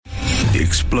the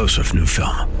explosive new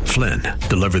film, Flynn,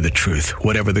 Deliver the Truth,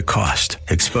 Whatever the Cost,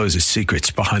 exposes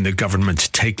secrets behind the government's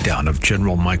takedown of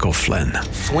General Michael Flynn.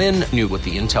 Flynn knew what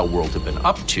the intel world had been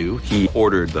up to. He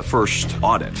ordered the first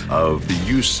audit of the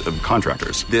use of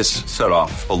contractors. This set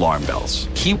off alarm bells.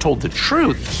 He told the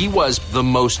truth. He was the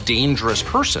most dangerous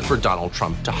person for Donald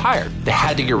Trump to hire. They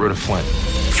had to get rid of Flynn.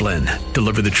 Flynn,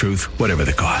 Deliver the Truth, Whatever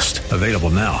the Cost. Available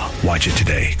now. Watch it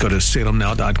today. Go to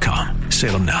salemnow.com.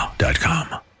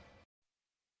 salemnow.com.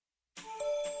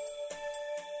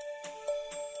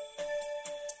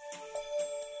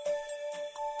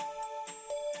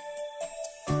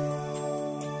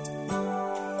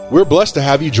 We're blessed to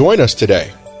have you join us today.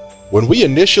 When we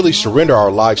initially surrender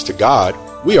our lives to God,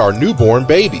 we are newborn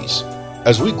babies.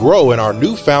 As we grow in our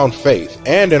newfound faith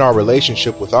and in our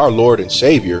relationship with our Lord and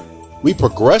Savior, we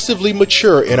progressively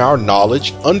mature in our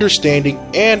knowledge, understanding,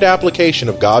 and application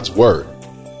of God's Word.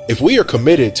 If we are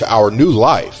committed to our new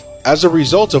life, as a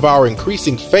result of our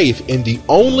increasing faith in the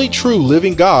only true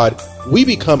living God, we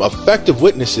become effective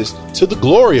witnesses to the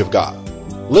glory of God.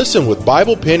 Listen with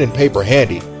Bible, pen, and paper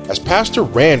handy as Pastor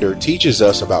Rander teaches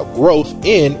us about growth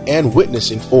in and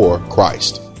witnessing for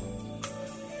Christ.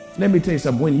 Let me tell you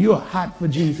something. When you're hot for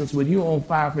Jesus, when you're on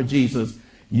fire for Jesus,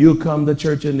 you'll come to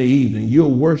church in the evening.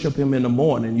 You'll worship him in the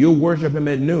morning. You'll worship him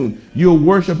at noon. You'll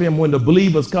worship him when the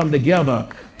believers come together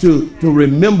to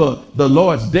remember the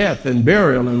Lord's death and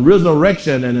burial and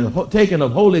resurrection and taking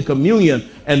of Holy Communion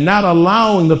and not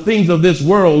allowing the things of this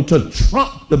world to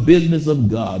trump the business of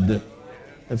God.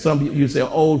 And some of you say,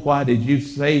 oh, why did you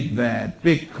say that?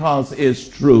 Because it's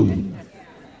true.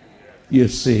 You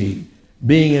see,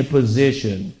 being in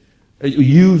position,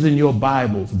 using your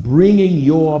Bibles, bringing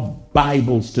your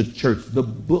Bibles to church, the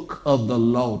book of the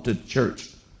law to church.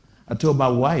 I told my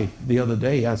wife the other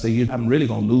day, I said, I'm really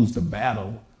going to lose the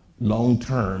battle long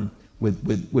term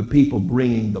with people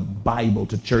bringing the Bible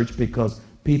to church because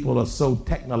people are so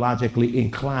technologically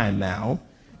inclined now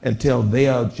until they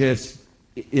are just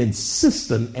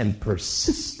insistent and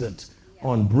persistent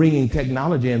on bringing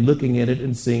technology and looking at it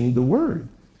and seeing the word.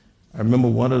 I remember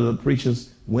one of the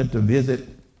preachers went to visit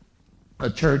a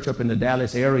church up in the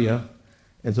Dallas area,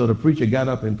 and so the preacher got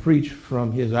up and preached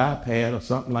from his iPad or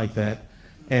something like that,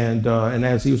 and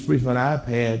as he was preaching on an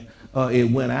iPad, it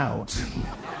went out.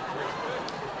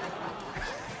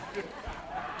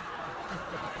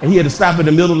 And he had to stop in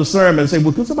the middle of the sermon and say,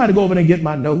 well, could somebody go over there and get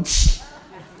my notes?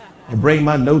 And bring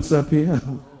my notes up here,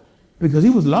 because he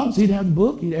was lost. He'd have the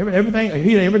book, he'd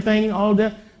everything, all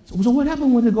that. So what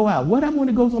happens when it go out? What happens when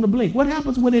it goes on the blink? What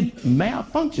happens when it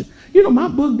malfunctions? You know, my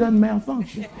book doesn't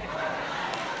malfunction.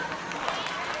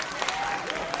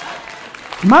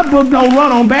 My book don't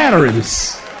run on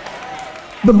batteries.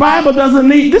 The Bible doesn't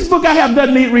need, this book I have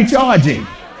doesn't need recharging.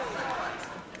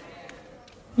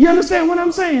 You understand what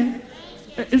I'm saying?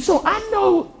 And so I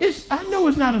know it's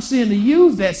not a sin to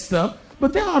use that stuff.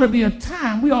 But there ought to be a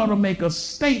time we ought to make a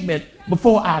statement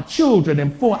before our children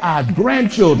and for our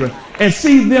grandchildren and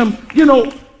see them. You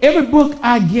know, every book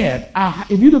I get,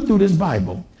 if you look through this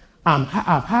Bible, I've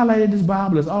highlighted this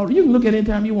Bible. It's all, you can look at it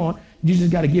anytime you want. You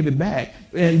just got to give it back.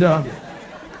 And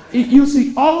you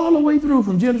see all the way through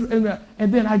from Genesis.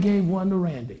 And then I gave one to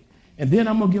Randy. And then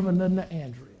I'm going to give another to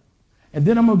Andrea. And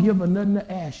then I'm going to give another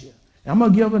to Asher. And I'm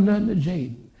going to give another to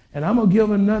Jaden. And I'm going to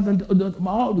give another to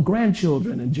all the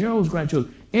grandchildren and Gerald's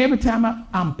grandchildren. Every time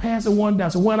I'm passing one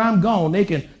down. So when I'm gone, they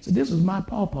can say, this is my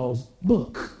pawpaw's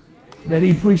book that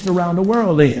he preached around the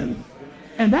world in.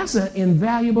 And that's an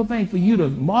invaluable thing for you to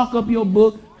mark up your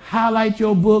book, highlight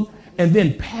your book, and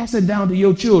then pass it down to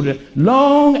your children.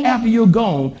 Long after you're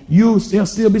gone, they'll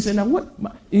still be saying, now what,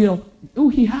 he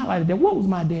highlighted that. What was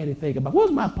my daddy thinking about? What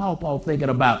was my pawpaw thinking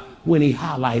about when he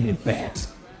highlighted that?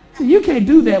 See, you can't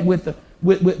do that with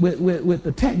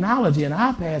the technology and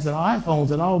iPads and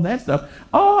iPhones and all that stuff.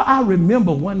 Oh, I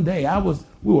remember one day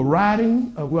we were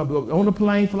riding on a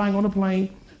plane, flying on a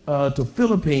plane to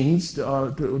Philippines to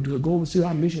go over to see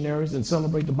our missionaries and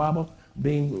celebrate the Bible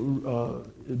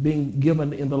being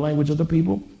given in the language of the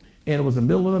people. And it was the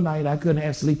middle of the night. I couldn't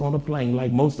have sleep on the plane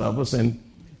like most of us.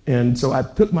 And so I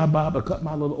took my Bible, cut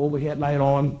my little overhead light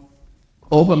on,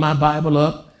 opened my Bible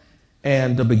up,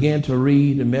 and began to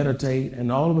read and meditate.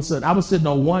 And all of a sudden, I was sitting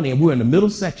on one end. We were in the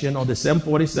middle section on the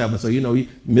 747. So,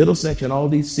 middle section, all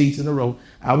these seats in a row.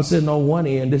 I was sitting on one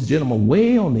end, this gentleman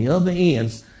way on the other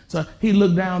end. So he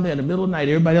looked down there in the middle of the night,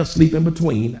 everybody else sleep in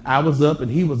between. I was up and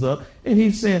he was up. And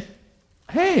he said,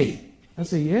 hey. I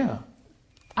said, yeah.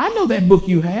 I know that book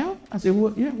you have. I said,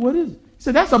 well, yeah, what is it? He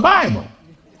said, that's a Bible.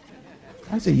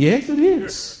 I said, yes, it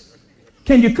is.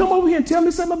 Can you come over here and tell me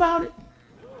something about it?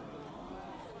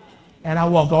 And I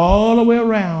walked all the way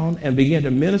around and began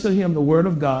to minister to him the word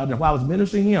of God. And while I was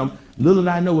ministering to him, little did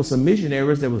I know was some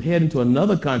missionaries that was heading to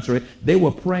another country. They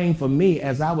were praying for me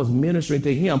as I was ministering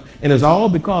to him. And it's all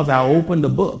because I opened the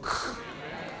book.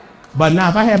 But now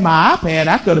if I had my iPad,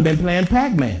 I could have been playing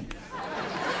Pac-Man.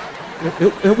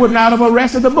 It would not have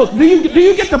arrested the book. Do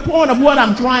you get the point of what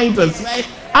I'm trying to say?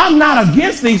 I'm not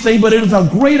against these things, but it is a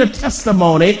greater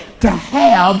testimony to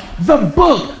have the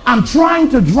book. I'm trying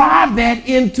to drive that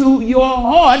into your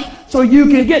heart so you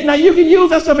can get, now you can use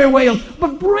that stuff everywhere else,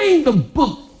 but bring the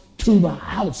book to the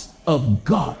house of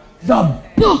God, the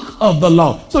book of the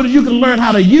law, so that you can learn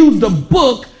how to use the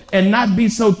book and not be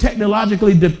so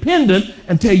technologically dependent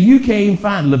until you can't even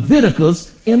find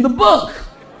Leviticus in the book.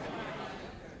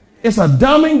 It's a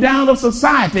dumbing down of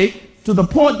society to the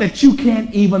point that you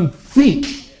can't even think.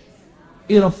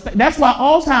 That's why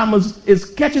Alzheimer's is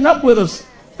catching up with us,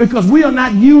 because we are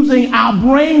not using our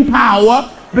brain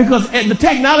power, because the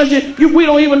technology, we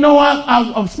don't even know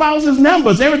our spouse's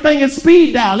numbers. Everything is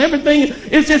speed dial. Everything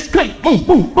is just click, boom,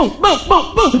 boom, boom, boom,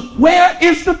 boom, boom. Where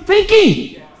is the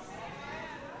thinking?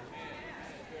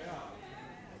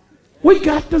 We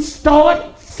got to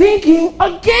start thinking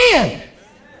again.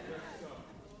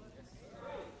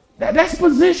 That's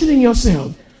positioning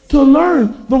yourself to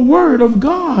learn the word of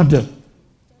God.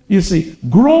 You see,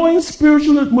 growing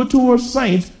spiritually mature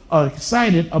saints are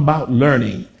excited about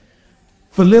learning.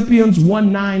 Philippians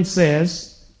 1:9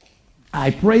 says,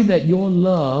 I pray that your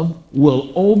love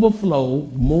will overflow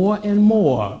more and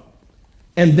more,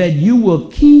 and that you will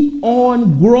keep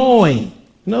on growing.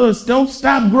 In other words, don't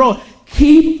stop growing.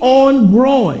 Keep on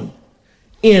growing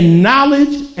in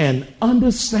knowledge and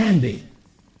understanding.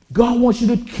 God wants you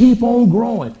to keep on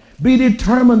growing. Be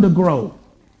determined to grow.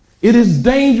 It is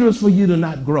dangerous for you to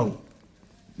not grow.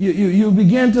 You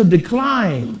begin to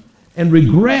decline and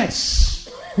regress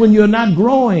when you're not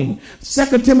growing.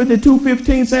 2 Timothy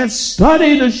 2:15 says,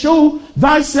 study to show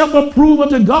thyself approved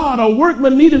unto God. A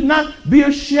workman needeth not be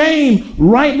ashamed,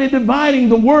 rightly dividing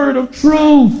the word of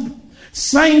truth.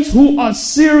 Saints who are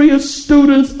serious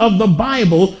students of the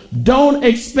Bible don't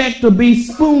expect to be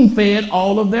spoon-fed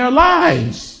all of their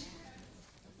lives.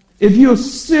 If you're a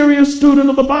serious student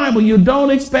of the Bible, you don't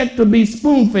expect to be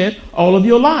spoon-fed all of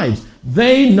your lives.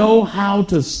 They know how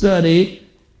to study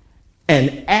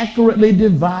and accurately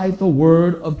divide the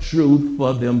word of truth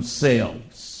for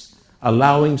themselves,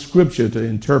 allowing Scripture to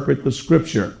interpret the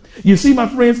Scripture. You see, my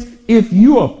friends, if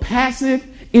you are passive,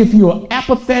 if you are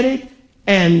apathetic,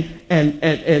 and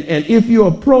if you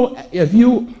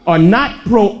are not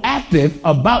proactive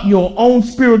about your own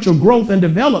spiritual growth and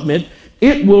development,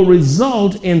 it will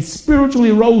result in spiritual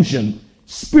erosion,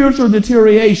 spiritual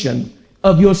deterioration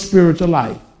of your spiritual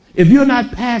life. If you're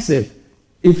not passive,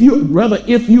 if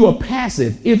you are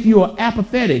passive, if you are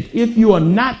apathetic, if you are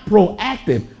not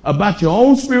proactive about your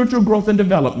own spiritual growth and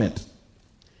development,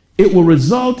 it will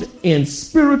result in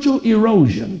spiritual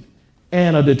erosion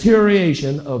and a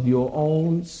deterioration of your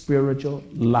own spiritual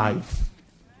life.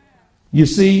 You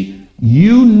see,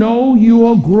 you know you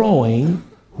are growing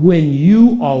when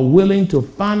you are willing to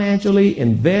financially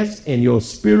invest in your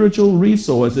spiritual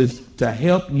resources to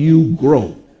help you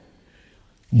grow.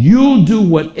 You'll do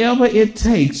whatever it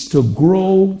takes to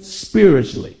grow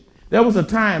spiritually. There was a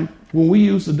time when we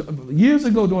used to, years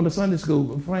ago during the Sunday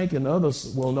school, Frank and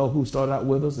others will know who started out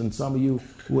with us, and some of you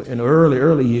in the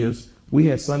early years, we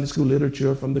had Sunday school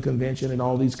literature from the convention and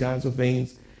all these kinds of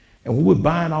things. And we were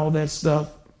buying all that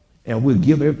stuff, and we'd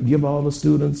give all the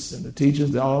students and the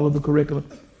teachers all of the curriculum.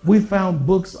 We found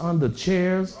books under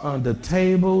chairs, under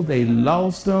tables. They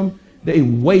lost them. They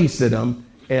wasted them.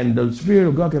 And the Spirit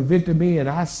of God convicted me, and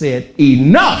I said,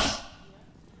 enough!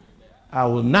 I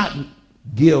will not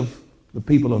give the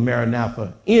people of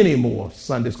Maranatha any more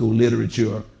Sunday school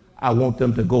literature. I want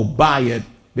them to go buy it,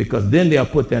 because then they'll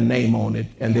put their name on it,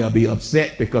 and they'll be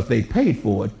upset because they paid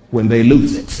for it when they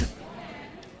lose it.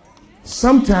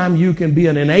 Sometimes you can be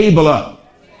an enabler.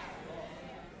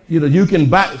 You can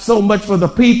buy so much for the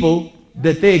people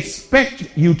that they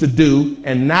expect you to do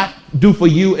and not do for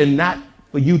you, and not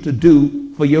for you to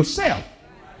do for yourself.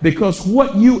 Because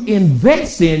what you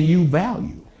invest in, you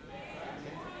value.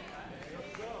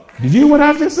 Did you hear what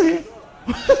I just said?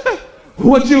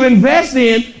 What you invest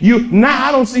in,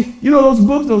 I don't see, those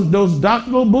books, those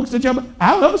doctoral books that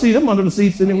I don't ever see them under the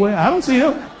seats anywhere. I don't see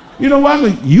them. You know why?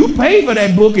 You paid for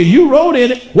that book and you wrote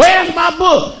in it. Where's my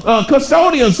book?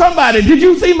 Custodian, somebody, did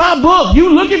you see my book? You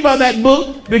looking for that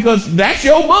book because that's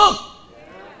your book.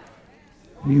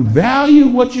 You value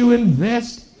what you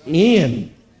invest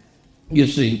in, you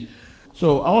see.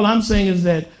 So all I'm saying is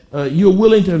that you're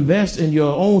willing to invest in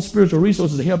your own spiritual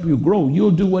resources to help you grow,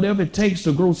 you'll do whatever it takes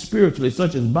to grow spiritually,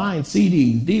 such as buying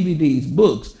CDs, DVDs,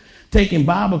 books, taking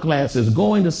Bible classes,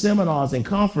 going to seminars and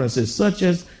conferences, such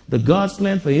as the God's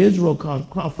Plan for Israel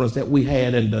conference that we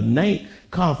had, and the NANC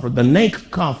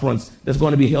conference that's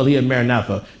going to be held here in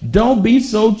Maranatha. Don't be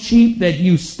so cheap that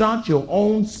you stunt your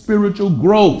own spiritual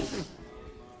growth.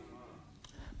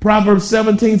 Proverbs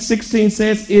 17:16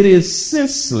 says, it is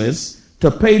senseless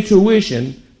to pay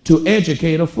tuition to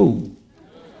educate a fool,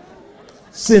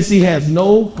 since he has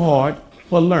no heart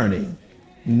for learning.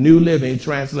 New Living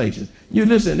Translation. You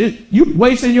listen, you're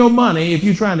wasting your money if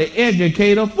you're trying to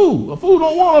educate a fool. A fool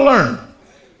don't want to learn.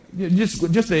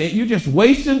 You're just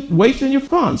wasting your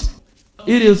funds.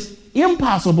 It is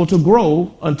impossible to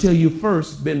grow until you've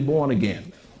first been born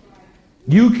again.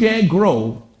 You can't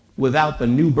grow without the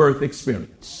new birth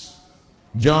experience.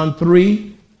 John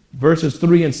 3, verses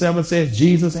 3 and 7 says,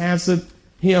 Jesus answered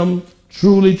him,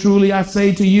 truly, truly, I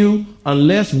say to you,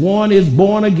 unless one is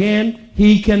born again,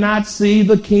 he cannot see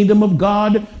the kingdom of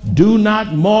God. Do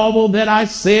not marvel that I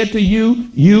said to you,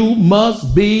 you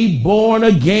must be born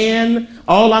again.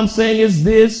 All I'm saying is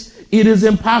this: it is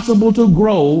impossible to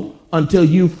grow until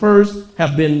you first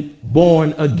have been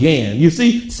born again. You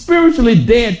see, spiritually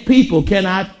dead people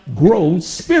cannot grow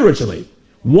spiritually.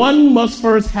 One must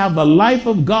first have the life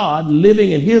of God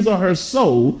living in his or her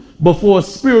soul before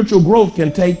spiritual growth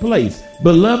can take place.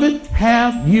 Beloved,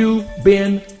 have you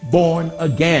been born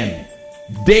again?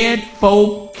 Dead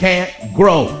folk can't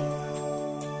grow.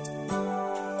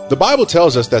 The Bible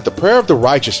tells us that the prayer of the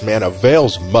righteous man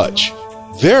avails much.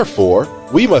 Therefore,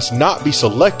 we must not be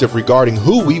selective regarding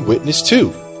who we witness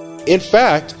to. In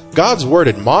fact, God's word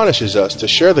admonishes us to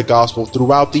share the gospel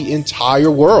throughout the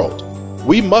entire world.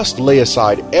 We must lay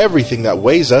aside everything that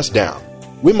weighs us down.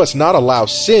 We must not allow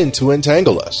sin to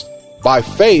entangle us. By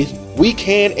faith, we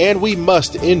can and we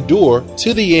must endure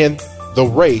to the end the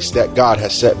race that God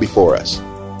has set before us.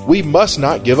 We must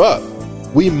not give up.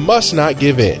 We must not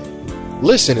give in.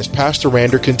 Listen as Pastor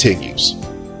Rander continues.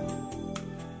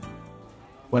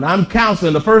 When I'm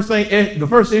counseling, the first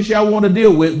issue I want to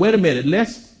deal with, wait a minute,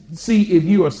 let's see if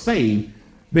you are saved,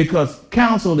 because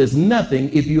counsel is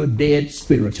nothing if you're dead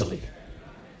spiritually.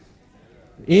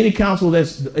 Any counselor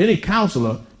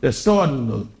that's starting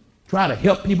to try to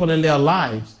help people in their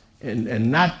lives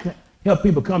and not help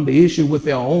people come to issue with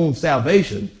their own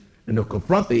salvation and to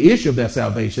confront the issue of their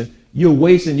salvation, you're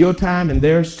wasting your time and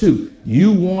theirs too.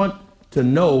 You want to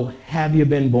know, have you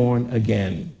been born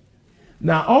again?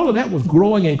 Now, all of that was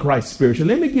growing in Christ spiritually.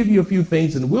 Let me give you a few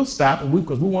things, and we'll stop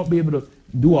because we won't be able to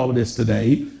do all of this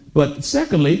today. But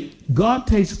secondly, God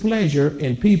takes pleasure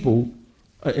in people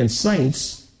and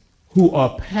saints who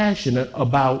are passionate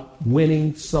about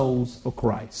winning souls for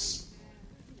Christ.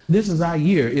 This is our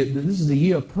year. This is the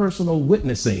year of personal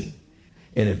witnessing.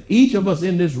 And if each of us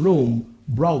in this room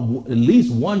brought at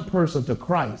least one person to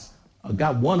Christ,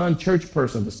 got one unchurched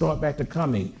person to start back to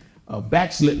coming, a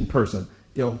backslidden person,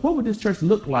 what would this church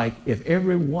look like if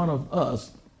every one of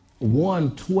us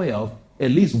won 12,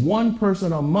 at least one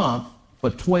person a month for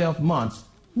 12 months?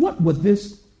 What would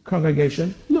this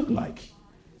congregation look like?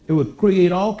 It would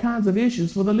create all kinds of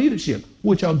issues for the leadership,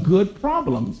 which are good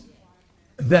problems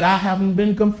that I haven't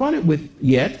been confronted with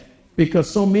yet, because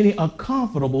so many are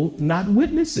comfortable not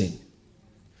witnessing.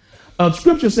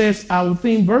 Scripture says, our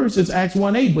theme verse is Acts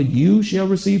 1:8, but you shall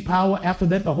receive power after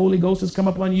that the Holy Ghost has come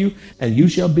upon you, and you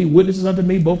shall be witnesses unto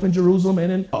me both in Jerusalem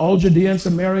and in all Judea and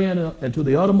Samaria and to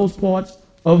the uttermost parts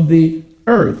of the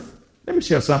earth. Let me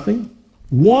share something.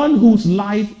 One whose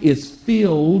life is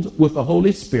filled with the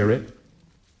Holy Spirit,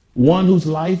 one whose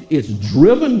life is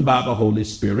driven by the Holy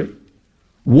Spirit,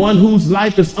 one whose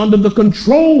life is under the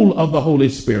control of the Holy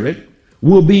Spirit,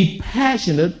 will be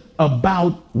passionate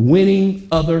about winning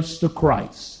others to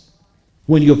Christ.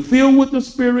 When you're filled with the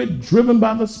Spirit, driven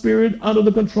by the Spirit, under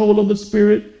the control of the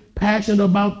Spirit, passionate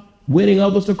about winning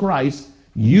others to Christ,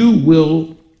 you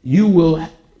will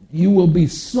be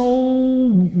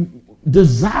so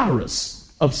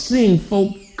desirous of seeing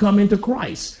folk come into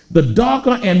Christ. The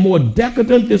darker and more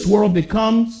decadent this world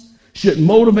becomes should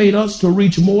motivate us to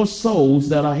reach more souls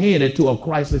that are headed to a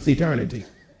Christless eternity.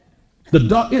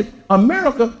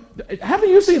 America, haven't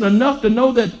you seen enough to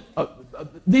know that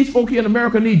these folk here in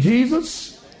America need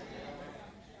Jesus?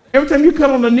 Every time you cut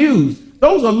on the news,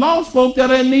 those are lost folk that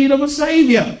are in need of a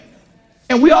Savior.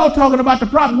 And we all talking about the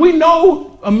problem. We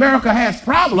know America has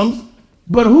problems,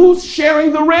 but who's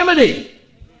sharing the remedy?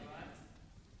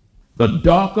 The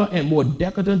darker and more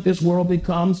decadent this world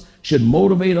becomes should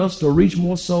motivate us to reach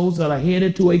more souls that are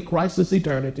headed to a Christless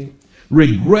eternity.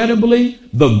 Regrettably,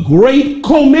 the great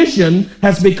commission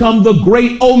has become the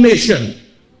great omission.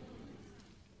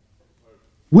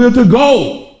 We're to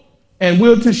go and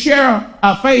we're to share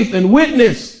our faith and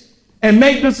witness and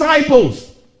make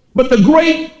disciples. But the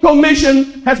great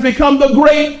commission has become the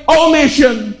great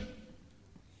omission.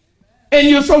 And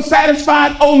you're so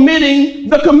satisfied omitting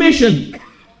the commission.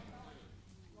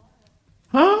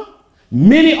 Huh?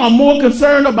 Many are more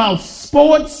concerned about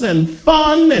sports and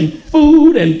fun and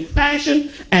food and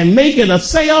fashion and making a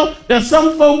sale that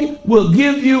some folk will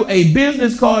give you a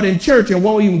business card in church and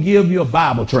won't even give you a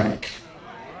Bible tract.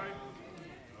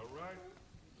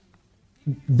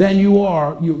 Than you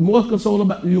are, you're more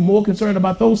concerned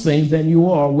about those things than you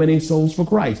are winning souls for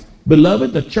Christ.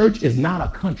 Beloved, the church is not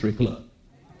a country club.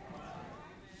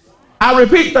 I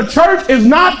repeat, the church is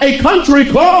not a country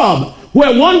club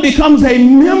where one becomes a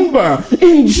member,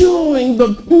 enjoying the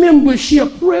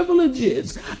membership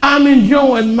privileges. I'm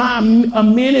enjoying my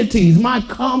amenities, my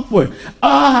comfort.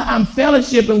 I'm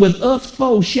fellowshipping with us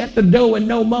folks, shut the door and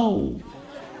no more.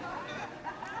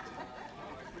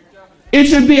 It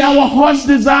should be our heart's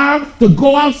desire to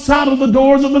go outside of the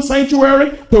doors of the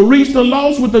sanctuary to reach the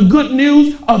lost with the good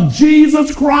news of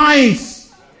Jesus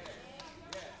Christ.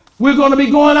 We're going to be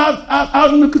going out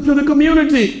to the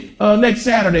community next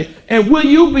Saturday. And will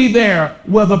you be there,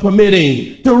 weather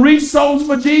permitting, to reach souls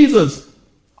for Jesus?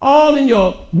 All in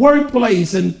your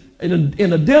workplace and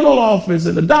in a dental office,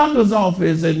 in the doctor's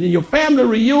office, and in your family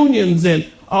reunions and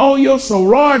all your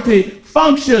sorority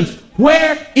functions.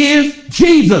 Where is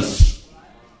Jesus?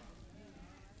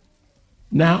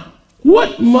 Now,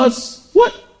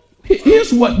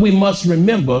 here's what we must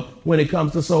remember when it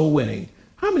comes to soul winning.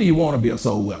 How many of you want to be a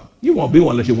soul winner? You won't be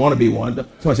one unless you want to be one.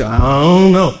 So I say, I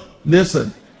don't know.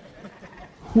 Listen.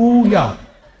 Who y'all?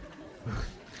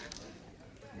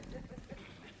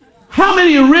 How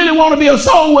many of you really want to be a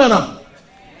soul winner?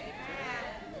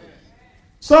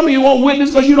 Some of you won't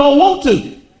witness because you don't want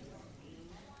to.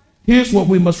 Here's what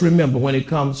we must remember when it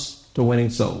comes to winning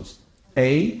souls.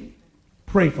 A,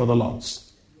 pray for the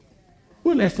lost.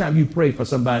 When last time you prayed for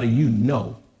somebody you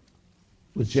know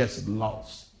was just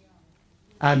lost?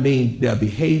 I mean, their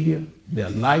behavior,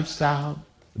 their lifestyle,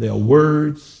 their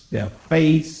words, their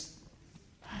face,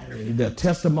 their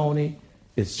testimony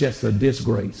is just a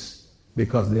disgrace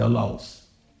because they're lost.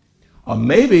 Or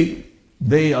maybe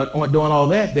they aren't doing all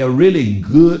that. They're really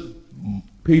good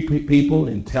people,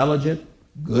 intelligent,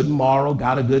 good moral,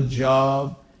 got a good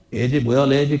job,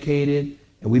 well educated,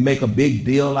 and we make a big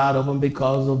deal out of them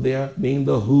because of their being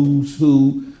the who's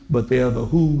who, but they're the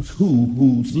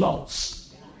who's lost.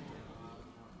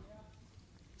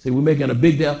 See, we're making a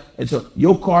big deal. And so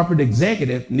your corporate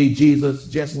executive needs Jesus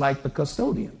just like the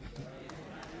custodian.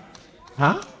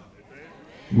 Huh?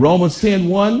 Romans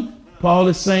 10:1, Paul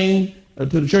is saying to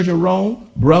the church of Rome,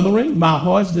 brethren, my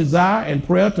heart's desire and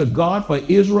prayer to God for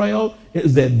Israel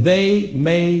is that they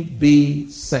may be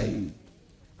saved.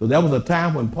 So that was a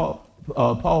time when Paul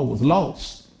was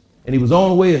lost, and he was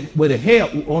on his way to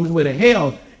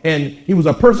hell, and he was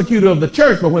a persecutor of the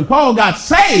church. But when Paul got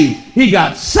saved, he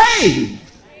got saved.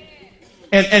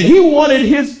 And he wanted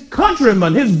his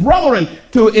countrymen, his brethren,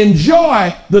 to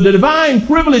enjoy the divine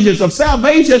privileges of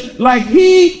salvation like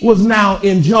he was now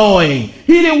enjoying.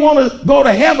 He didn't want to go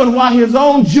to heaven while his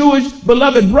own Jewish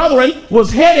beloved brethren was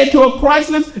headed to a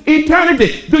Christless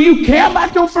eternity. Do you care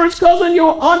about your first cousin,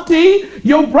 your auntie,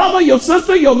 your brother, your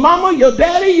sister, your mama, your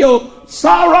daddy, your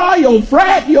Sarah, your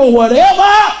frat, your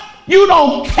whatever? You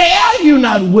don't care. You're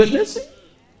not witnessing.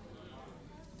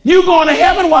 You going to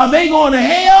heaven while they going to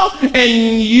hell,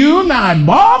 and you not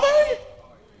bothered?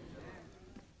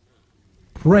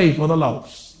 Pray for the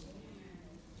lost.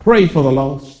 Pray for the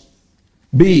lost.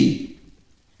 B,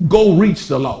 go reach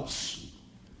the lost.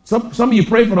 Some of you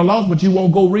pray for the lost, but you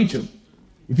won't go reach them.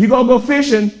 If you're going to go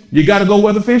fishing, you got to go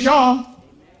where the fish are.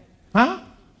 Huh?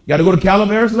 You got to go to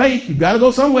Calaveras Lake. You got to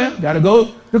go somewhere. You got to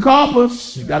go to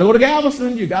Corpus. You got to go to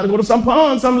Galveston. You got to go to some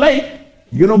pond, some lake.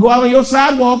 You don't go out on your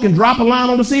sidewalk and drop a line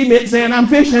on the cement saying, I'm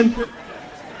fishing.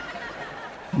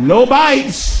 No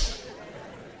bites.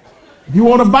 If you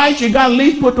want to bite, you got to at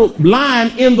least put the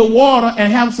line in the water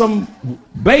and have some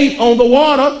bait on the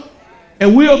water.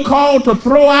 And we're called to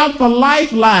throw out the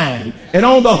lifeline. And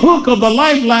on the hook of the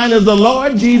lifeline is the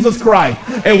Lord Jesus Christ.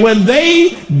 And when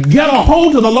they get a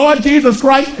hold of the Lord Jesus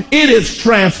Christ, it is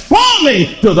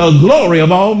transforming to the glory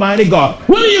of Almighty God.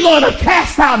 When are you going to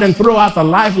cast out and throw out the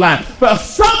lifeline? For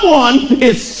someone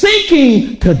is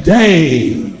seeking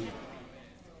today.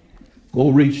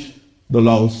 Go reach the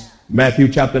lost. Matthew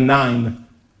chapter 9,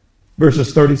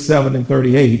 verses 37 and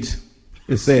 38.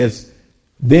 It says,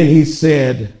 then he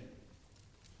said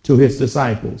to his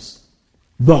disciples,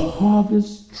 The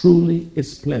harvest truly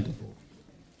is plentiful,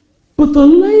 but the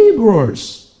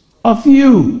laborers are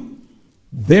few.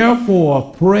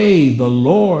 Therefore, pray the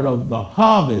Lord of the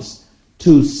harvest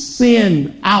to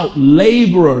send out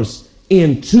laborers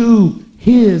into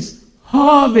his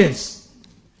harvest.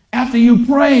 After you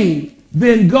pray,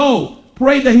 then go.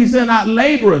 Pray that he send out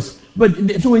laborers.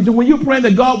 But so when you pray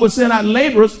that God will send out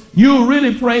laborers, you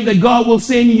really pray that God will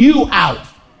send you out.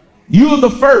 You're the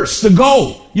first to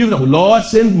go. You know, Lord,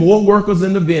 send more workers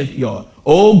in the vineyard.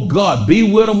 Oh, God,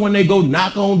 be with them when they go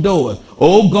knock on doors.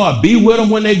 Oh, God, be with them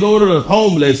when they go to the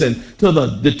homeless and to the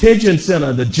detention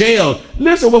center, the jail.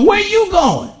 Listen, well, where you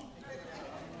going?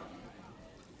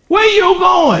 Where you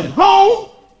going? Home?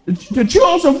 To chew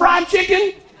on some fried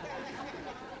chicken?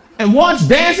 And watch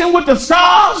Dancing with the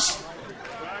Stars?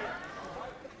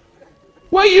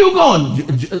 Where you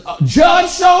going?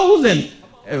 Judge shows and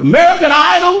American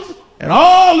Idols and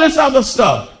all this other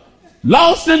stuff.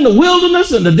 Lost in the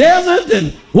wilderness and the desert,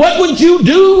 and what would you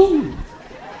do?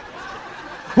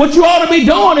 What you ought to be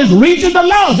doing is reaching the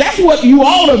lost. That's what you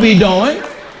ought to be doing.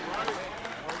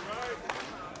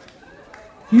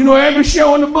 You know every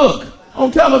show in the book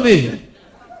on television.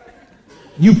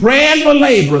 You praying for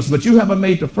laborers, but you haven't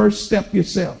made the first step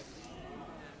yourself.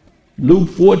 Luke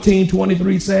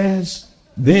 14:23 says,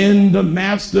 then the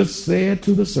master said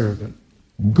to the servant,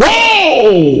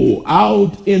 go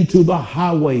out into the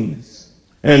highways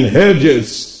and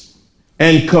hedges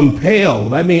and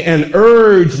compel, and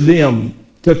urge them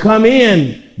to come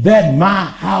in that my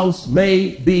house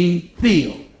may be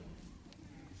filled.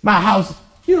 My house,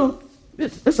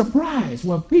 it's a prize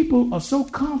where people are so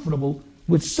comfortable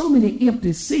with so many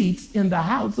empty seats in the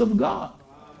house of God.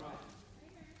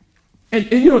 And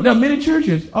there are many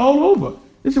churches all over.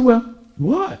 They say, well,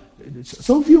 what?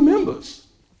 So few members.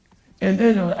 And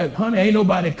then, honey, ain't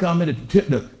nobody coming.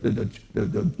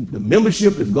 The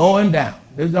membership is going down.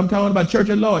 I'm talking about church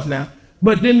at large now.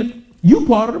 But then you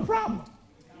part of the problem.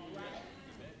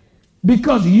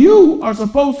 Because you are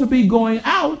supposed to be going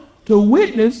out to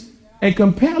witness and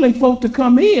compelling folk to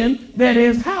come in that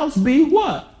his house be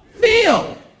what?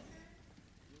 Filled.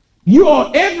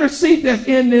 Every seat that's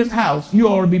in this house, you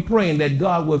ought to be praying that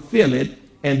God will fill it.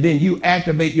 And then you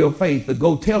activate your faith to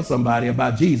go tell somebody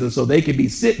about Jesus so they can be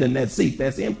sitting in that seat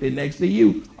that's empty next to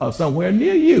you or somewhere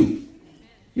near you.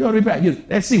 You ought to be praying.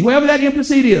 That seat, wherever that empty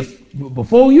seat is,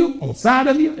 before you, on the side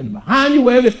of you, and behind you,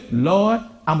 wherever. Lord,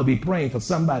 I'm going to be praying for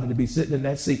somebody to be sitting in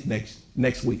that seat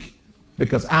next week.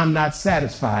 Because I'm not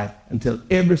satisfied until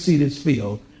every seat is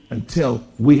filled, until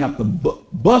we have to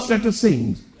bust at the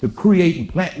seams to create and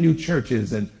plant new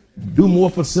churches and do more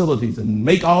facilities and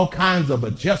make all kinds of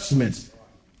adjustments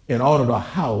in order to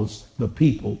house the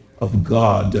people of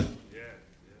God.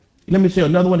 Let me say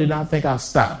another one, and I think I'll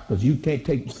stop because you can't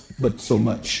take but so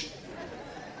much.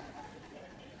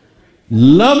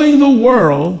 Loving the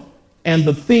world and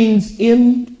the things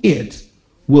in it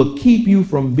will keep you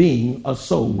from being a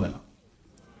soul winner.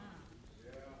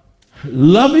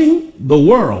 Loving the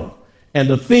world and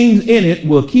the things in it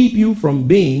will keep you from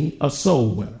being a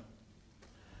soul winner.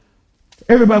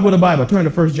 Everybody with a Bible, turn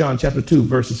to 1 John chapter 2,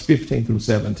 verses 15 through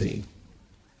 17.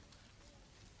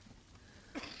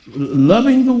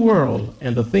 Loving the world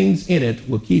and the things in it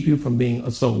will keep you from being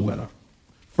a soul winner.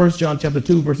 1 John chapter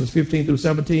 2, verses 15 through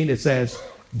 17, it says,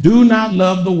 do not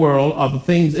love the world or the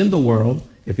things in the world.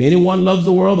 If anyone loves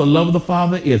the world, the love of the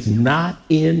Father is not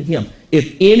in him.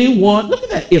 If anyone, look at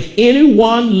that, if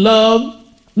anyone loves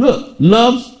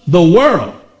the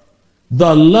world,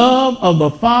 the love of the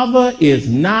Father is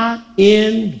not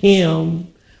in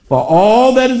him. For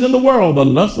all that is in the world, the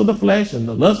lust of the flesh and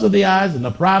the lust of the eyes and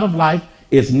the pride of life,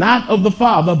 is not of the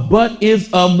Father, but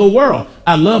is of the world.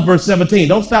 I love verse 17.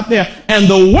 Don't stop there. And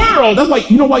the world, that's why,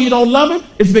 you know why you don't love it?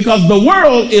 It's because the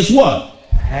world is what?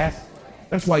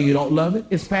 That's why you don't love it.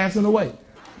 It's passing away.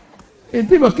 And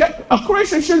a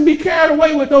Christian shouldn't be carried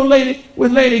away with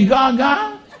Lady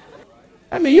Gaga.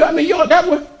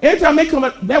 Anytime they come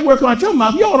out, that word come out your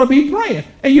mouth, you ought to be praying.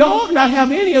 And you ought not have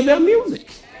any of their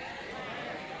music.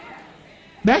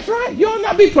 That's right. You ought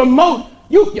not be promoting.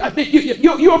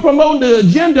 You're promoting the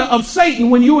agenda of Satan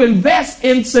when you invest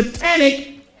in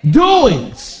satanic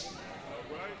doings.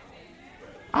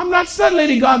 I'm not studying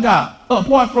Lady Gaga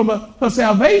apart from her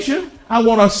salvation. I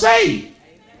want her saved.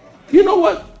 You know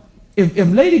what? If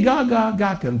Lady Gaga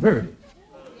got converted,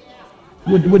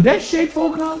 would that shake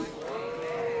folk up?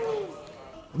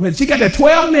 When she got that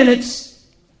 12 minutes,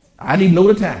 I didn't even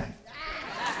know the time.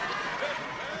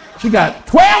 She got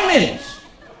 12 minutes.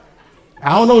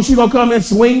 I don't know if she's going to come in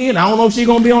swinging. I don't know if she's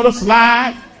going to be on the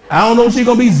slide. I don't know if she's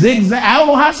going to be zigzag. I don't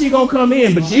know how she's going to come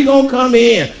in, but she's going to come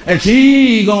in and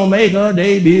she's going to make her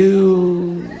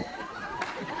debut.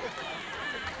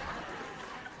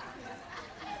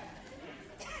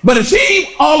 But if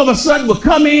she all of a sudden would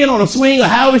come in on a swing, or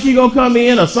however she going to come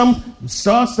in, or some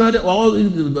star-studded,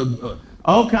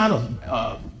 all kind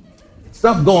of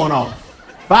stuff going on,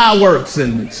 fireworks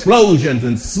and explosions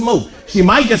and smoke, she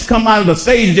might just come out of the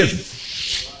stage and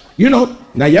just, you know.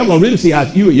 Now, y'all going to really see how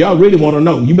y'all really want to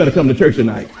know. You better come to church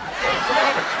tonight.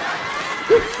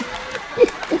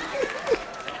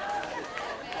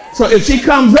 So if she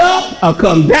comes up or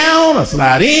come down or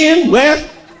slide in, west,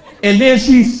 and then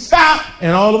she stopped,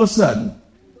 and all of a sudden,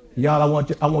 y'all, I want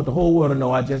the whole world to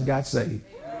know I just got saved.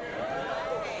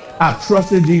 I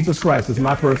trusted Jesus Christ as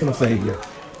my personal Savior.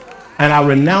 And I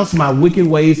renounced my wicked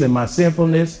ways and my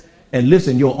sinfulness. And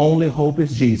listen, your only hope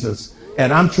is Jesus.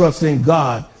 And I'm trusting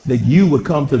God that you would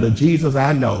come to the Jesus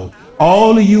I know.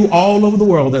 All of you all over the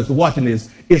world that's watching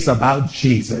this, it's about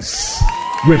Jesus.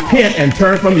 Repent and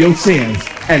turn from your sins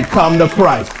and come to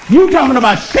Christ. You talking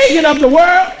about shaking up the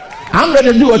world? I'm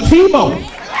ready to do a T-bone.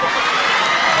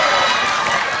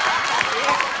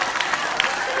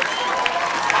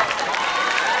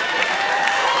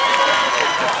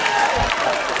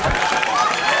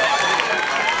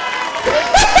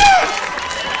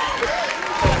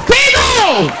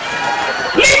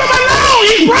 Leave him alone.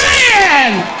 He's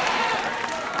praying.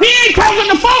 He ain't talking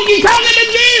to folk. He's talking to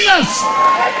Jesus.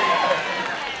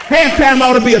 Halftime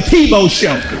ought to be a T-Bow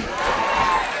show.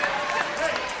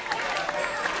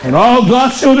 And all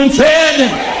God's children said,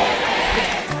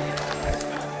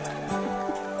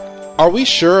 are we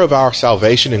sure of our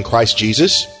salvation in Christ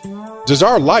Jesus? Does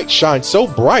our light shine so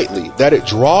brightly that it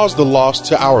draws the lost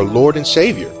to our Lord and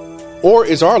Savior? Or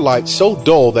is our light so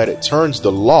dull that it turns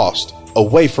the lost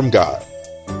away from God?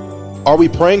 Are we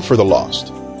praying for the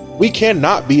lost? We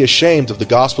cannot be ashamed of the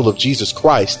gospel of Jesus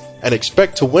Christ and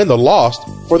expect to win the lost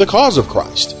for the cause of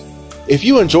Christ. If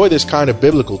you enjoy this kind of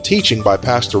biblical teaching by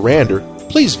Pastor Rander,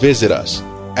 please visit us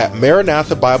at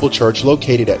Maranatha Bible Church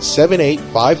located at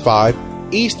 7855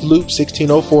 East Loop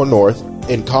 1604 North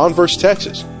in Converse,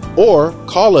 Texas, or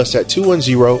call us at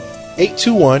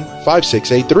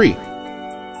 210-821-5683.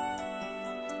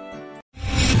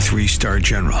 Three-star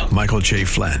General Michael J.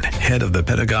 Flynn, head of the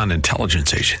Pentagon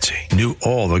Intelligence Agency, knew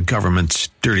all the government's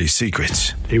dirty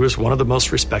secrets. He was one of the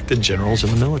most respected generals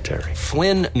in the military.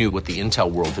 Flynn knew what the intel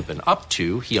world had been up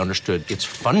to. He understood its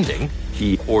funding.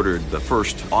 He ordered the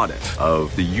first audit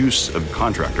of the use of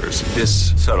contractors.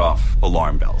 This set off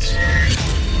alarm bells.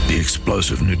 The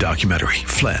explosive new documentary,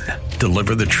 Flynn,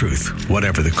 Deliver the Truth,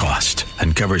 Whatever the Cost,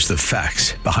 uncovers the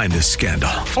facts behind this scandal.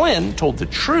 Flynn told the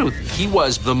truth. He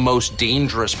was the most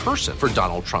dangerous person for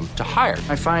Donald Trump to hire.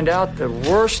 I find out the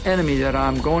worst enemy that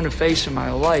I'm going to face in my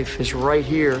life is right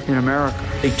here in America.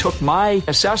 They took my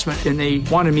assessment and they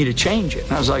wanted me to change it.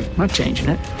 And I was like, I'm not changing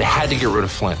it. They had to get rid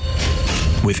of Flynn.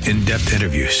 With in-depth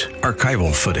interviews,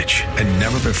 archival footage, and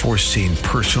never-before-seen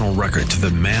personal records of the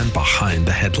man behind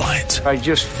the headlines. I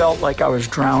just felt like I was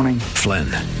drowning. Flynn,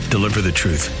 Deliver the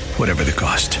Truth, Whatever the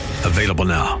Cost. Available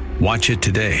now. Watch it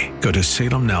today. Go to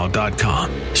salemnow.com.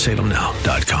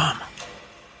 salemnow.com.